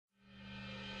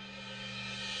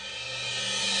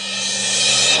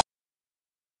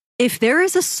If there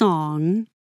is a song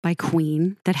by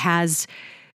Queen that has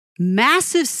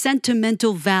massive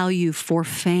sentimental value for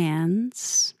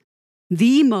fans,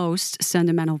 the most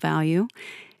sentimental value,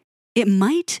 it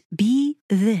might be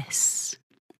this.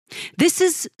 This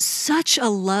is such a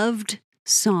loved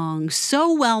song,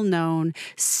 so well known,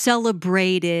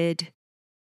 celebrated,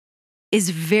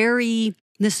 is very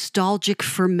nostalgic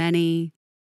for many,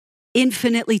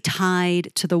 infinitely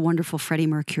tied to the wonderful Freddie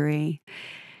Mercury.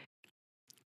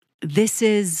 This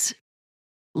is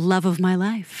Love of My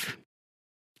Life.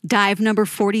 Dive number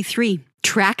 43,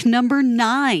 track number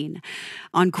 9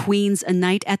 on Queen's A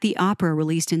Night at the Opera,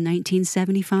 released in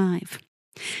 1975.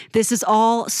 This is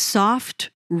all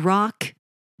soft rock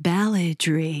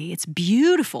balladry. It's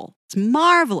beautiful. It's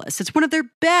marvelous. It's one of their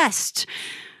best,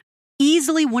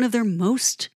 easily one of their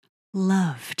most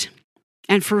loved,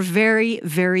 and for very,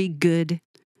 very good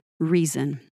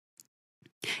reason.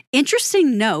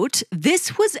 Interesting note,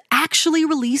 this was actually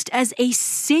released as a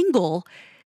single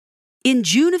in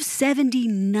June of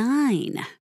 79.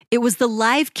 It was the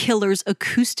Live Killers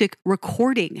acoustic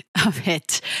recording of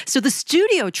it. So the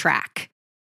studio track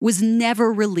was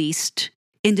never released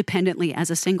independently as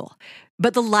a single,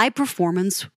 but the live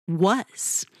performance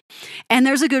was. And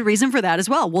there's a good reason for that as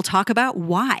well. We'll talk about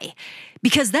why.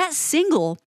 Because that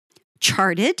single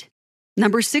charted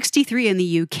number 63 in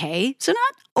the UK, so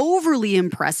not overly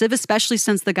impressive, especially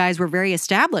since the guys were very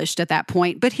established at that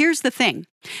point. But here's the thing.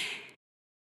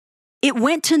 It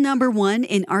went to number 1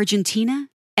 in Argentina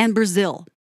and Brazil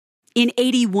in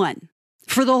 81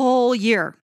 for the whole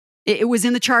year. It was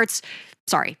in the charts.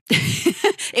 Sorry.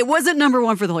 It wasn't number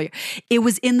 1 for the whole year. It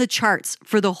was in the charts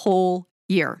for the whole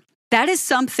year. That is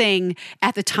something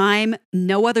at the time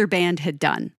no other band had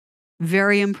done.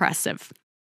 Very impressive.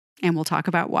 And we'll talk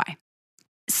about why.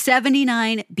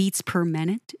 79 beats per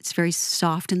minute. It's very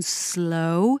soft and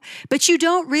slow, but you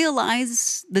don't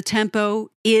realize the tempo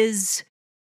is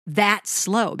that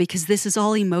slow because this is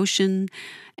all emotion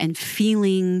and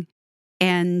feeling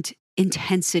and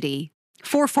intensity.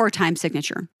 4/4 time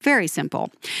signature. Very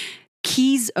simple.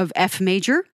 Keys of F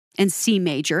major and C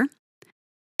major.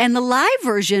 And the live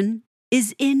version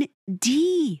is in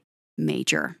D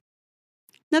major.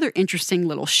 Another interesting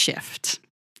little shift.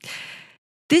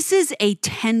 This is a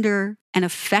tender and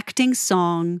affecting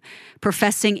song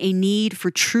professing a need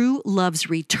for true love's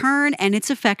return and its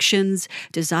affections,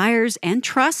 desires, and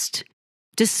trust,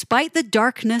 despite the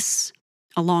darkness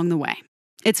along the way.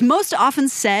 It's most often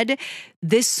said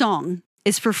this song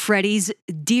is for Freddie's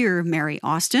dear Mary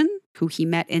Austin, who he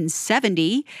met in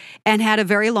 70 and had a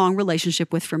very long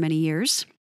relationship with for many years.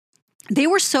 They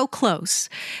were so close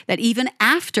that even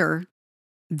after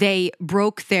they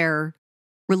broke their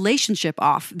relationship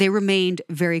off, they remained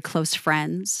very close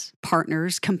friends,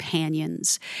 partners,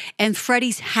 companions. And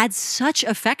Freddie's had such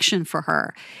affection for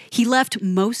her. He left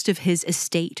most of his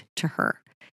estate to her,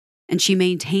 and she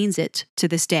maintains it to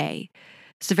this day.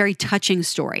 It's a very touching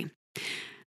story.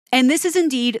 And this is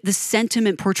indeed the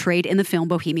sentiment portrayed in the film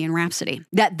Bohemian Rhapsody,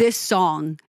 that this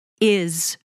song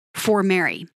is for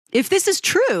Mary. If this is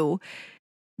true,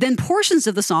 then portions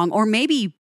of the song, or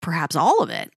maybe perhaps all of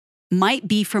it, might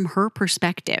be from her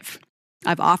perspective.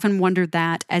 I've often wondered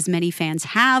that, as many fans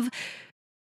have.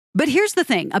 But here's the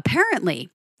thing. Apparently,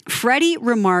 Freddie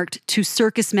remarked to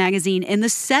Circus Magazine in the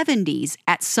 70s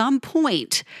at some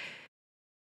point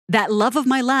that Love of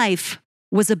My Life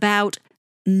was about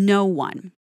no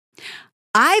one.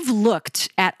 I've looked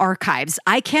at archives.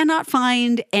 I cannot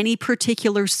find any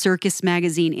particular Circus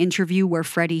Magazine interview where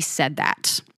Freddie said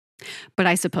that. But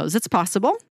I suppose it's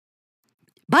possible.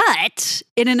 But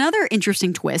in another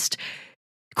interesting twist,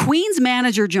 Queen's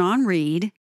manager John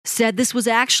Reid said this was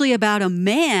actually about a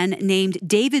man named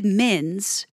David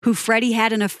Minns, who Freddie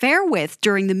had an affair with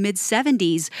during the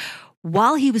mid-70s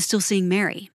while he was still seeing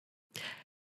Mary.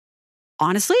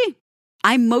 Honestly,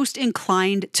 I'm most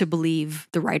inclined to believe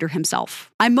the writer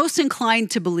himself. I'm most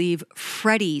inclined to believe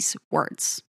Freddie's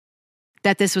words,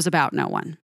 that this was about no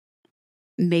one.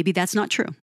 Maybe that's not true.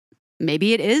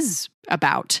 Maybe it is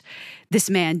about this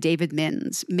man, David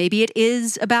Minns. Maybe it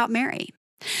is about Mary.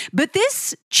 But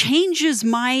this changes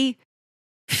my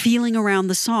feeling around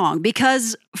the song,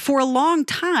 because for a long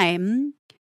time,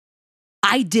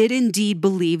 I did indeed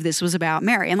believe this was about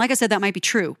Mary. And like I said, that might be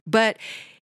true, but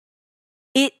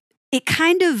it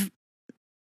kind of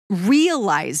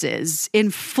realizes in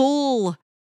full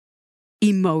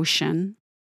emotion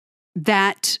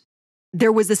that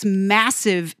there was this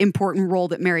massive, important role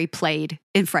that Mary played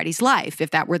in Freddie's life,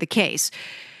 if that were the case.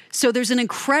 So there's an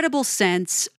incredible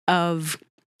sense of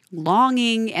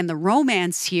longing and the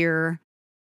romance here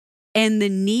And the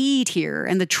need here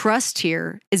and the trust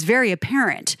here is very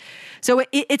apparent. So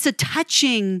it's a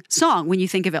touching song when you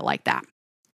think of it like that.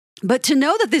 But to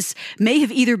know that this may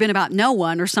have either been about no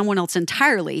one or someone else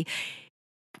entirely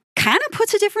kind of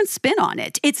puts a different spin on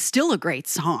it. It's still a great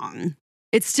song.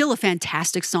 It's still a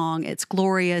fantastic song. It's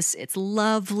glorious. It's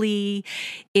lovely.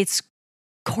 It's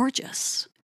gorgeous.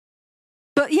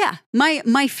 But yeah,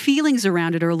 my feelings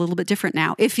around it are a little bit different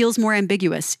now. It feels more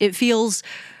ambiguous. It feels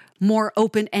more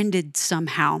open-ended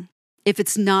somehow, if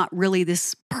it's not really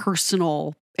this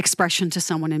personal expression to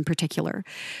someone in particular.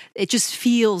 It just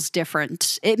feels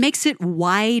different. It makes it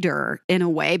wider in a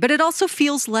way, but it also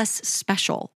feels less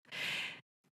special.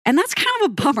 And that's kind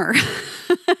of a bummer.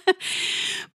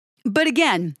 But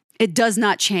again, it does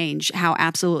not change how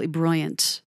absolutely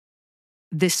brilliant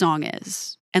this song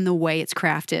is and the way it's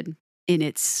crafted in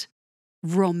its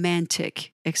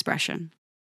romantic expression.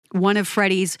 One of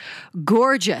Freddie's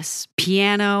gorgeous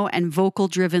piano and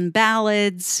vocal-driven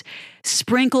ballads,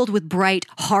 sprinkled with bright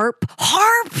harp,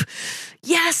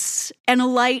 yes, and a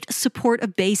light support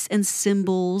of bass and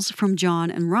cymbals from John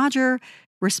and Roger,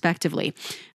 respectively.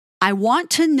 I want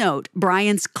to note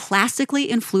Brian's classically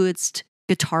influenced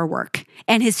guitar work,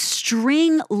 and his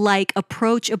string-like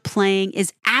approach of playing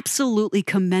is absolutely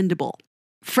commendable.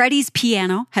 Freddie's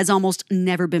piano has almost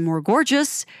never been more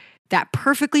gorgeous. That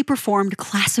perfectly performed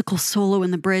classical solo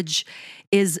in the bridge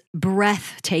is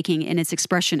breathtaking in its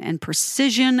expression and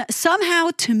precision.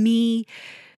 Somehow, to me,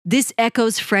 this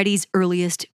echoes Freddie's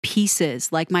earliest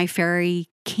pieces, like My Fairy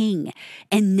King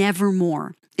and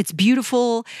Nevermore. It's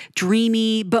beautiful,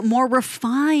 dreamy, but more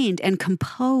refined and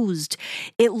composed.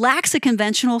 It lacks a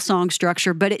conventional song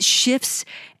structure, but it shifts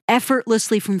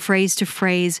effortlessly from phrase to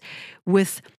phrase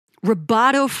with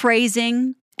rubato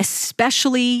phrasing,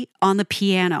 especially on the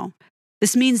piano.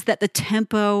 This means that the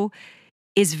tempo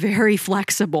is very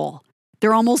flexible.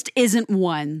 There almost isn't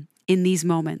one in these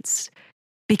moments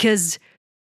because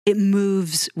it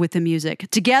moves with the music.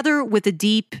 Together with the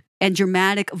deep and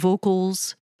dramatic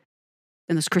vocals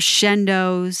and those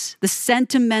crescendos, the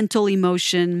sentimental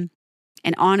emotion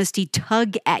and honesty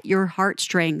tug at your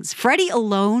heartstrings. Freddie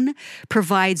alone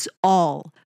provides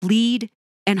all lead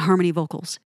and harmony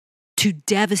vocals to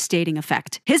devastating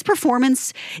effect. His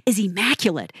performance is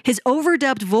immaculate. His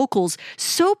overdubbed vocals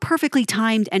so perfectly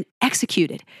timed and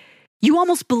executed. You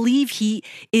almost believe he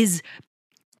is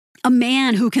a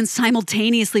man who can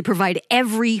simultaneously provide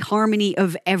every harmony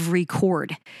of every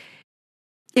chord.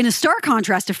 In a stark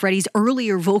contrast to Freddie's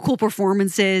earlier vocal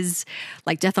performances,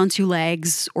 like Death on Two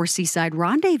Legs or Seaside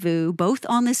Rendezvous, both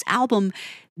on this album,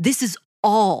 this is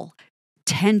all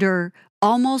tender,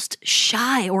 almost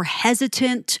shy or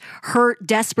hesitant, hurt,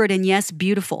 desperate, and yes,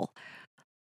 beautiful.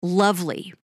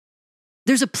 Lovely.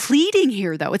 There's a pleading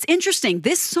here, though. It's interesting.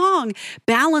 This song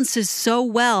balances so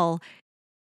well.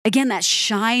 Again, that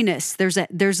shyness.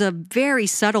 There's a very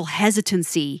subtle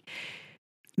hesitancy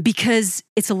because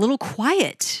it's a little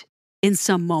quiet in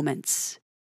some moments.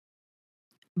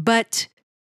 But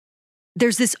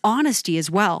there's this honesty as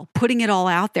well, putting it all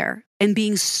out there and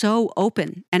being so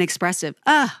open and expressive.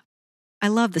 I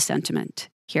love the sentiment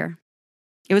here.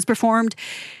 It was performed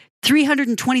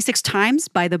 326 times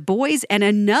by the Boys and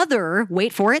another,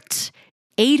 wait for it,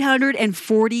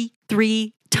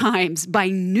 843 times by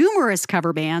numerous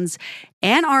cover bands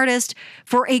and artists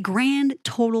for a grand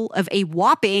total of a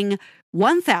whopping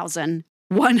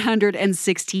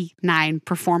 1,169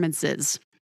 performances.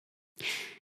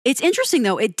 It's interesting,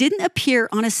 though, it didn't appear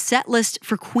on a set list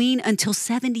for Queen until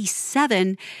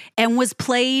 1977 and was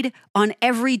played on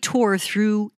every tour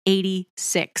through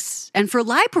 1986. And for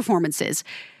live performances,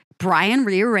 Brian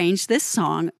rearranged this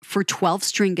song for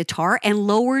 12-string guitar and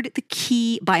lowered the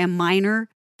key by a minor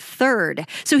third.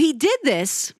 So he did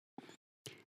this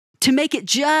to make it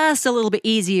just a little bit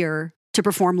easier to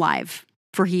perform live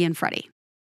for he and Freddie.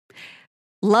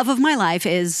 Love of My Life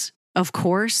is, of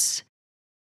course,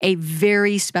 a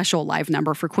very special live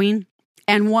number for Queen,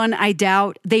 and one I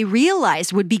doubt they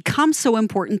realized would become so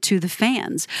important to the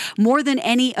fans. More than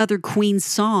any other Queen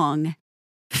song,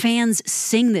 fans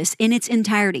sing this in its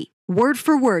entirety, word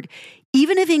for word,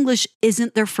 even if English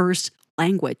isn't their first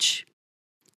language.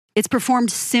 It's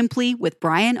performed simply with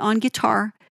Brian on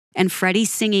guitar and Freddie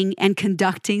singing and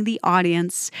conducting the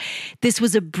audience. This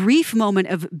was a brief moment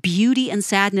of beauty and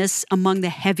sadness among the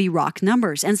heavy rock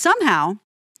numbers, and somehow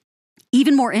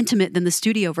even more intimate than the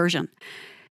studio version.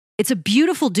 It's a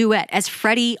beautiful duet, as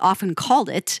Freddie often called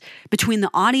it, between the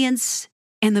audience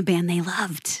and the band they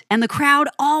loved. And the crowd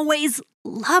always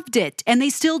loved it, and they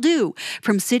still do,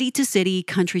 from city to city,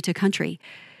 country to country.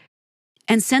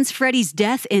 And since Freddie's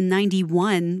death in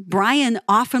 91, Brian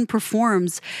often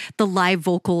performs the live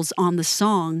vocals on the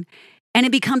song, and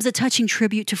it becomes a touching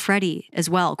tribute to Freddie as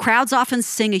well. Crowds often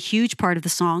sing a huge part of the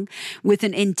song with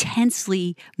an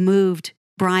intensely moved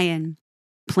Brian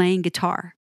playing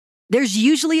guitar. There's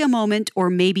usually a moment, or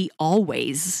maybe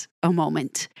always a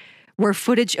moment, where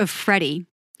footage of Freddie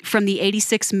from the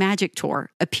 86 Magic Tour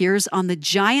appears on the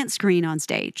giant screen on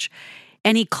stage,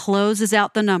 and he closes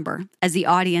out the number as the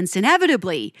audience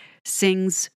inevitably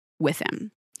sings with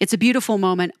him. It's a beautiful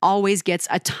moment, always gets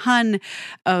a ton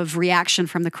of reaction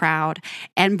from the crowd,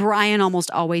 and Brian almost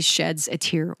always sheds a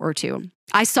tear or two.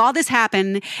 I saw this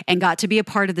happen and got to be a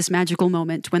part of this magical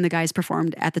moment when the guys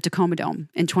performed at the Tacoma Dome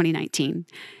in 2019.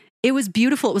 It was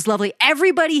beautiful. It was lovely.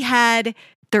 Everybody had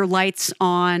their lights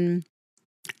on,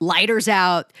 lighters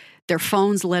out, their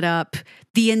phones lit up.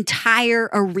 The entire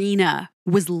arena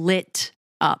was lit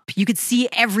up. You could see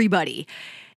everybody.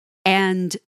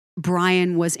 And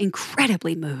Brian was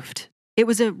incredibly moved. It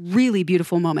was a really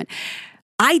beautiful moment.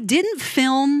 I didn't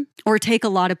film or take a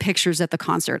lot of pictures at the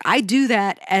concert. I do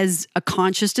that as a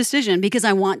conscious decision because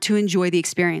I want to enjoy the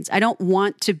experience. I don't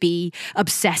want to be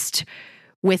obsessed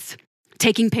with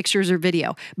taking pictures or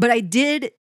video. But I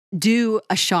did do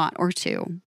a shot or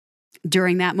two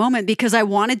during that moment because I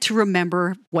wanted to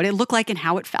remember what it looked like and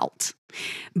how it felt.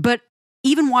 But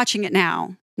even watching it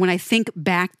now, when I think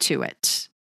back to it,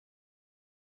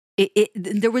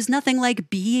 there was nothing like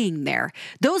being there.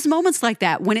 Those moments like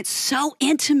that, when it's so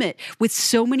intimate with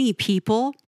so many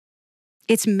people,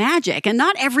 it's magic. And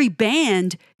not every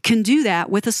band can do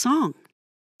that with a song.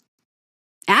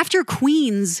 After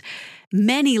Queen's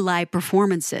many live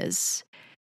performances,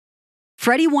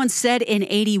 Freddie once said in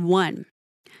 81,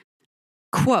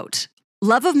 quote,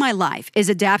 "Love of My Life is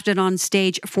adapted on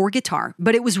stage for guitar,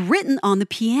 but it was written on the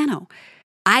piano.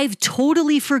 I've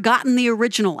totally forgotten the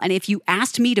original, and if you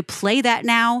asked me to play that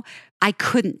now, I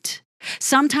couldn't.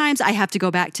 Sometimes I have to go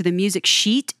back to the music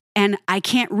sheet, and I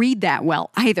can't read that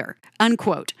well either,"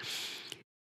 unquote.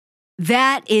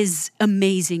 That is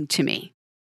amazing to me,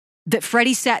 that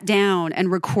Freddie sat down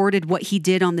and recorded what he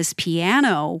did on this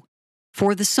piano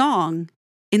for the song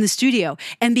in the studio.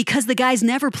 And because the guys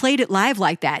never played it live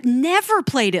like that,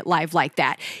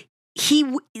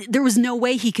 there was no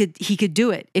way he could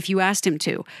do it if you asked him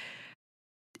to.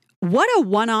 What a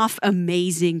one-off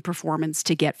amazing performance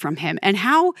to get from him. And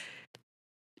how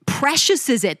precious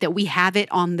is it that we have it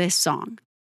on this song?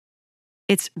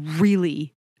 It's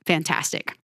really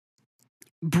fantastic.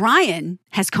 Brian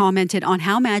has commented on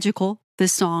how magical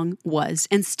this song was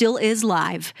and still is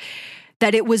live,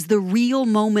 that it was the real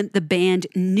moment the band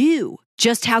knew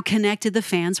just how connected the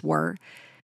fans were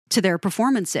to their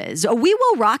performances. We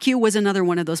Will Rock You was another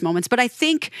one of those moments, but I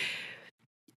think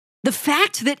the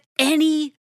fact that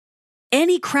any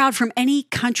crowd from any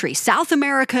country, South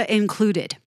America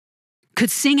included,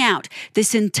 could sing out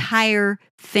this entire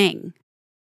thing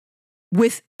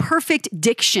with perfect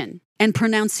diction and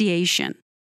pronunciation,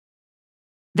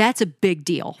 that's a big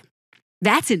deal.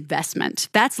 That's investment.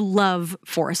 That's love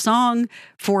for a song,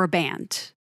 for a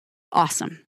band.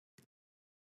 Awesome.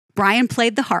 Brian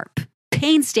played the harp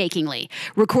painstakingly,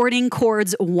 recording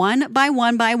chords one by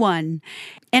one,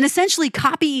 and essentially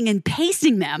copying and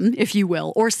pasting them, if you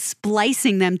will, or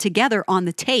splicing them together on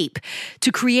the tape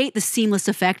to create the seamless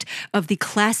effect of the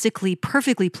classically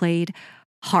perfectly played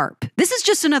harp. This is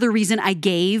just another reason I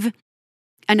gave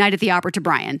A Night at the Opera to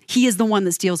Brian. He is the one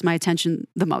that steals my attention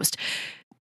the most,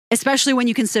 especially when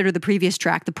you consider the previous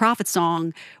track, the Prophet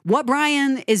Song. What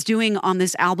Brian is doing on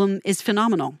this album is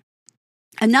phenomenal.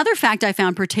 Another fact I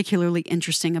found particularly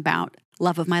interesting about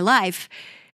Love of My Life,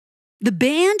 the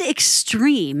band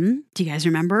Extreme, do you guys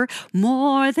remember?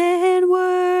 More Than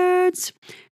Words.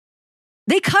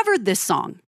 They covered this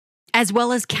song, as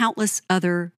well as countless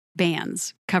other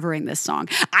bands covering this song.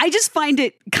 I just find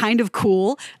it kind of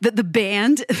cool that the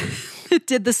band that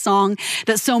did the song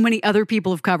that so many other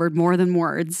people have covered, More Than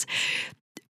Words,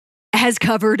 has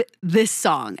covered this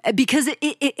song, because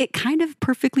it kind of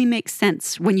perfectly makes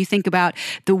sense when you think about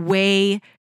the way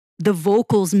the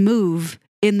vocals move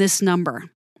in this number.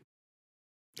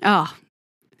 Oh,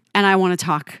 and I want to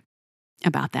talk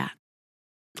about that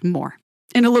more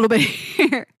in a little bit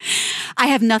here. I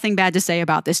have nothing bad to say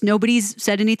about this. Nobody's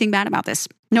said anything bad about this.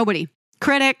 Nobody.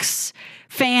 Critics,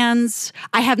 fans.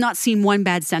 I have not seen one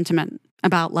bad sentiment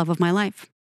about Love of My Life.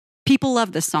 People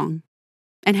love this song.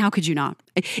 And how could you not?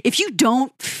 If you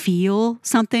don't feel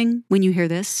something when you hear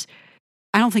this,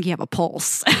 I don't think you have a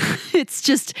pulse. It's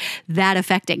just that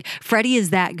affecting. Freddie is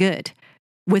that good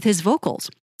with his vocals.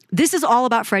 This is all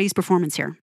about Freddie's performance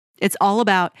here. It's all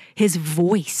about his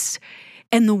voice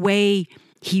and the way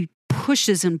he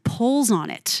pushes and pulls on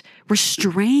it,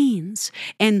 restrains,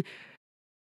 and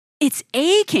it's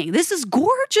aching. This is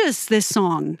gorgeous, this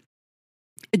song.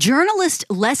 Journalist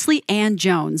Leslie Ann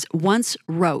Jones once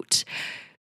wrote,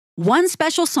 "One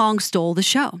special song stole the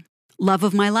show, Love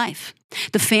of My Life.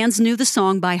 The fans knew the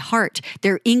song by heart.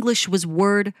 Their English was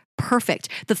word perfect.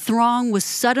 The throng was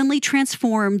suddenly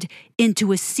transformed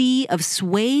into a sea of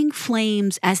swaying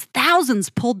flames as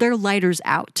thousands pulled their lighters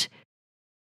out."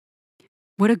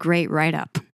 What a great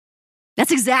write-up.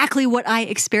 That's exactly what I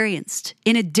experienced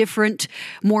in a different,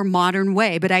 more modern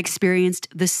way, but I experienced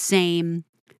the same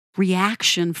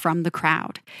reaction from the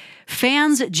crowd.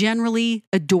 Fans generally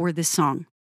adore this song,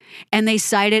 and they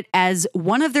cite it as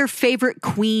one of their favorite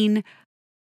Queen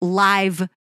live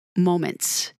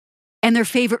moments and their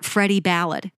favorite Freddie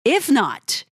ballad, if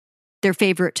not their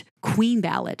favorite Queen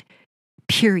ballad,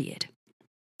 period.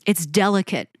 It's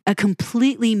delicate, a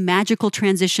completely magical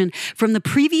transition from the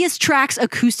previous track's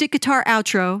acoustic guitar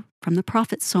outro from the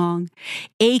Prophet song,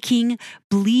 aching,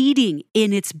 bleeding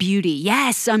in its beauty.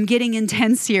 Yes, I'm getting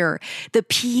intense here. The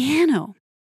piano,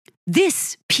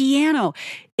 this piano,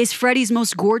 is Freddie's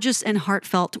most gorgeous and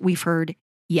heartfelt we've heard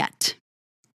yet.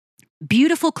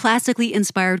 Beautiful classically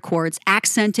inspired chords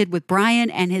accented with Brian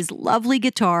and his lovely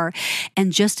guitar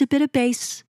and just a bit of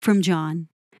bass from John.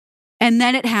 And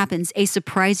then it happens, a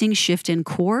surprising shift in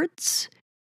chords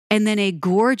and then a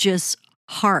gorgeous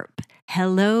harp.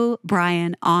 Hello,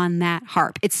 Brian, on that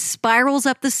harp. It spirals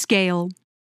up the scale,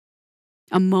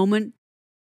 a moment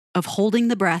of holding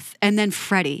the breath, and then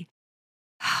Freddie.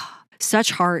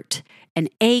 Such heart, an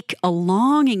ache, a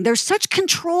longing. There's such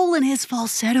control in his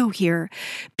falsetto here.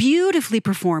 Beautifully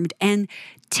performed and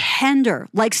tender.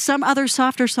 Like some other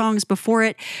softer songs before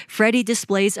it, Freddie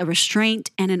displays a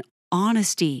restraint and an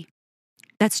honesty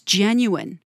that's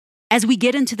genuine. As we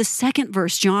get into the second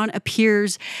verse, John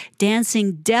appears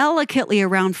dancing delicately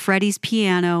around Freddie's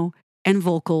piano and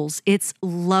vocals. It's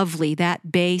lovely,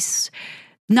 that bass,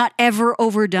 not ever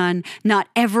overdone, not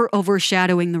ever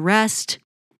overshadowing the rest.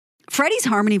 Freddie's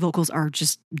harmony vocals are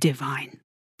just divine,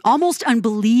 almost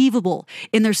unbelievable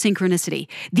in their synchronicity.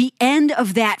 The end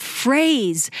of that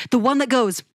phrase, the one that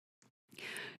goes,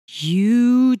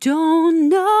 "You don't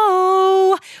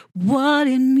know what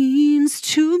it means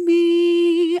to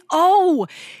me." Oh,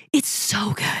 it's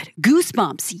so good.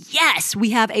 Goosebumps. Yes,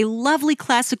 we have a lovely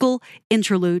classical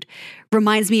interlude.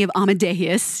 Reminds me of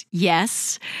Amadeus.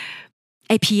 Yes.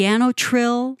 A piano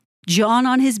trill, John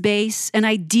on his bass, an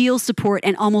ideal support,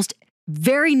 and almost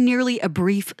very nearly a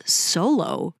brief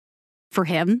solo for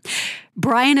him.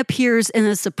 Brian appears in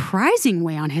a surprising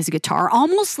way on his guitar,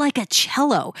 almost like a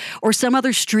cello or some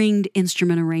other stringed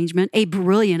instrument arrangement, a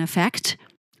brilliant effect.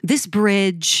 This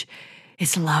bridge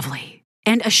is lovely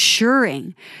and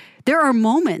assuring. There are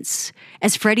moments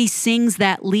as Freddie sings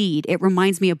that lead, it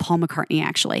reminds me of Paul McCartney,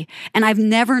 actually, and I've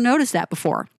never noticed that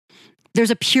before.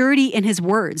 There's a purity in his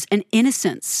words, an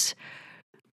innocence.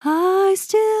 I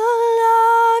still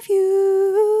love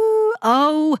you.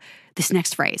 Oh, this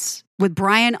next phrase with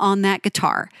Brian on that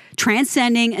guitar,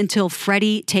 transcending until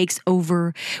Freddie takes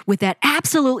over with that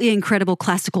absolutely incredible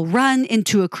classical run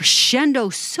into a crescendo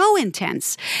so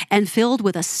intense and filled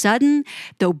with a sudden,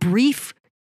 though brief,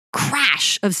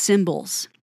 crash of cymbals.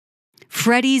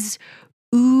 Freddie's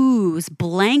oohs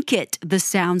blanket the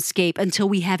soundscape until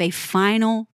we have a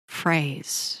final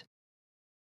phrase.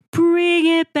 Bring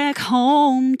it back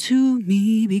home to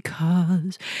me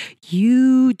because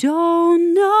you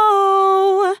don't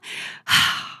know.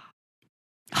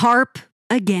 Harp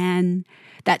again,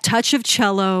 that touch of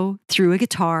cello through a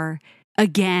guitar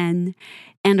again,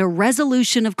 and a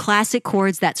resolution of classic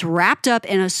chords that's wrapped up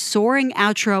in a soaring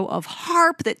outro of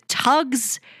harp that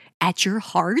tugs at your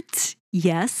heart.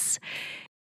 Yes.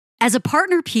 As a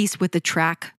partner piece with the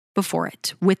track before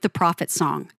it, with the Prophet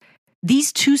song,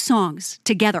 these two songs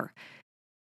together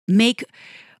make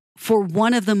for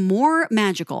one of the more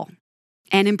magical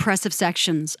and impressive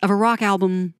sections of a rock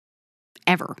album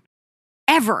ever.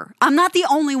 Ever. I'm not the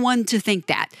only one to think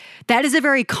that. That is a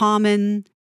very common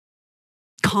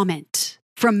comment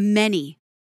from many,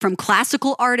 from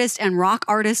classical artists and rock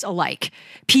artists alike.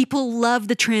 People love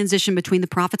the transition between the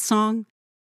Prophet song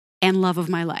and Love of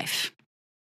My Life.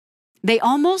 They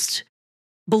almost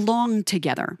belong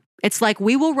together. It's like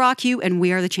We Will Rock You and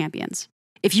We Are the Champions.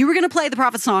 If you were going to play the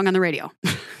Prophet song on the radio,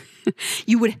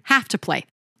 you would have to play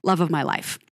Love of My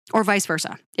Life, or vice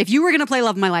versa. If you were going to play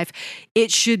Love of My Life,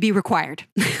 it should be required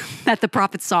that the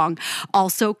Prophet song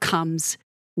also comes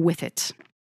with it.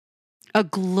 A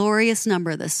glorious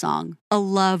number, this song, a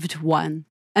loved one,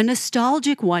 a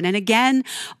nostalgic one, and again,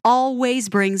 always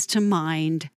brings to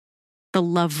mind the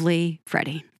lovely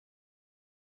Freddie.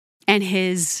 and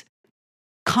his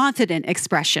confident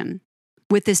expression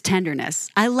with his tenderness.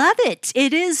 I love it.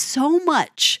 It is so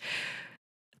much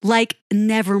like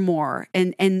Nevermore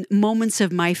and Moments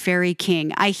of My Fairy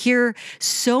King. I hear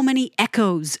so many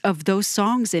echoes of those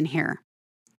songs in here.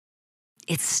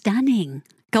 It's stunning.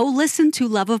 Go listen to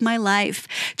Love of My Life.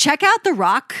 Check out the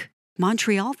Rock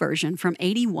Montreal version from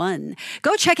 81.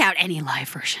 Go check out any live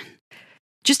version.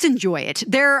 Just enjoy it.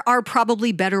 There are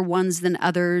probably better ones than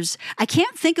others. I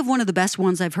can't think of one of the best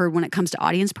ones I've heard when it comes to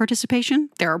audience participation.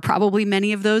 There are probably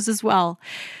many of those as well.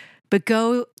 But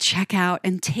go check out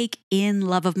and take in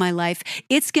Love of My Life.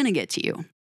 It's going to get to you.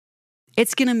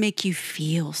 It's going to make you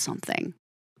feel something.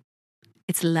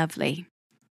 It's lovely.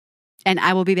 And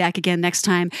I will be back again next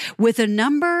time with a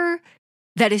number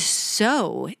that is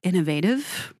so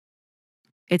innovative.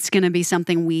 It's going to be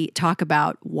something we talk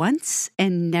about once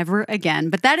and never again.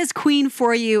 But that is Queen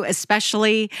for you,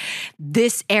 especially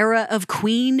this era of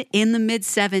Queen in the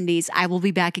mid-70s. I will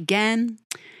be back again.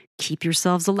 Keep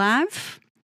yourselves alive.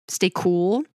 Stay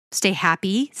cool. Stay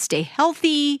happy. Stay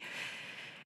healthy.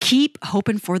 Keep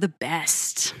hoping for the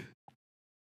best.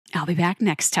 I'll be back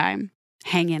next time.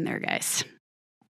 Hang in there, guys.